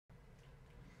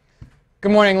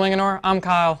Good morning, Linganore. I'm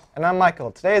Kyle. And I'm Michael.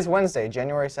 Today is Wednesday,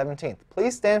 January 17th.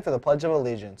 Please stand for the Pledge of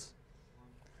Allegiance.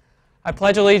 I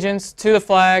pledge allegiance to the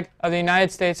flag of the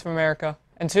United States of America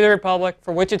and to the republic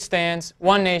for which it stands,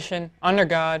 one nation, under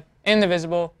God,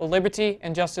 indivisible, with liberty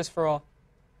and justice for all.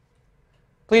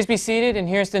 Please be seated, and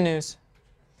here's the news.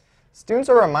 Students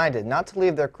are reminded not to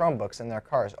leave their Chromebooks in their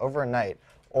cars overnight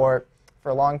or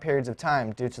for long periods of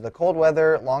time due to the cold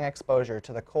weather. Long exposure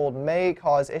to the cold may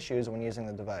cause issues when using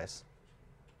the device.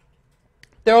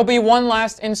 There will be one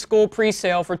last in-school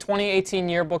pre-sale for 2018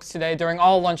 yearbooks today during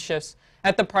all lunch shifts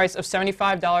at the price of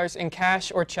 $75 in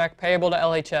cash or check payable to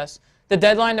LHS. The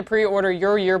deadline to pre-order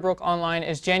your yearbook online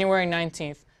is January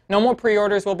 19th. No more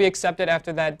pre-orders will be accepted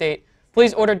after that date.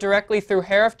 Please order directly through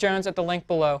Harif Jones at the link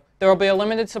below. There will be a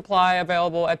limited supply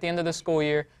available at the end of the school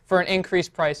year for an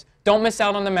increased price. Don't miss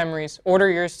out on the memories. Order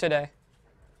yours today.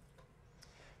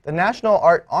 The National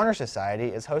Art Honor Society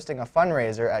is hosting a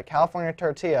fundraiser at California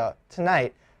Tortilla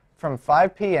tonight from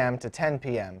 5 p.m. to 10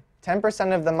 p.m.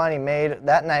 10% of the money made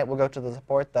that night will go to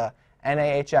support the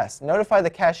LHS. Notify the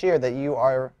cashier that you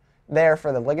are there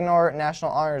for the Linganore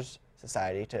National Honors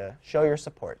Society to show your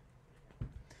support.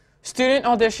 Student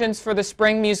auditions for the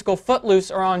spring musical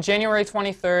Footloose are on January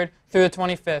 23rd through the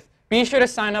 25th. Be sure to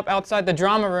sign up outside the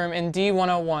drama room in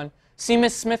D101. See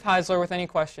Ms. Smith-Heisler with any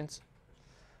questions.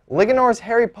 Linganore's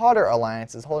Harry Potter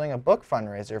Alliance is holding a book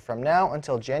fundraiser from now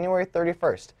until January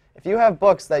 31st. If you have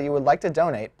books that you would like to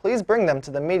donate, please bring them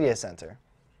to the Media Center.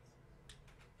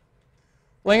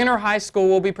 Linganore High School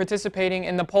will be participating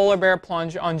in the Polar Bear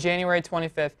Plunge on January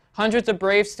 25th. Hundreds of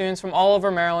brave students from all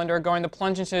over Maryland are going to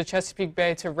plunge into the Chesapeake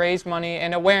Bay to raise money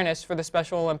and awareness for the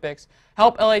Special Olympics.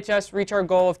 Help LHS reach our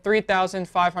goal of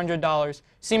 $3,500.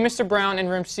 See Mr. Brown in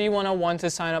room C101 to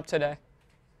sign up today.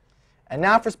 And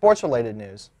now for sports-related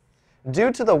news.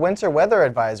 Due to the winter weather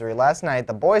advisory last night,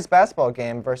 the boys basketball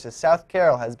game versus South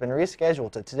Carroll has been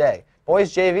rescheduled to today.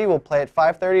 Boys JV will play at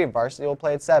 5:30 and varsity will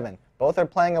play at 7. Both are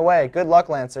playing away. Good luck,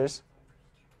 Lancers.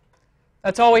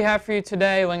 That's all we have for you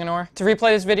today, Linganore. To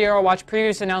replay this video or watch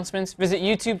previous announcements, visit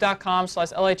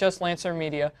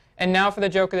youtube.com/LHSLancerMedia. And now for the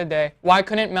joke of the day. Why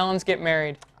couldn't melons get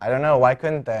married? I don't know. Why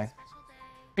couldn't they?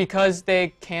 Because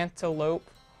they can't elope.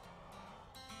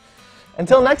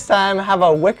 Until next time, have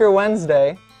a Wicker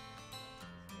Wednesday.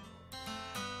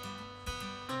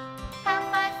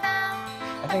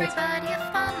 I think it's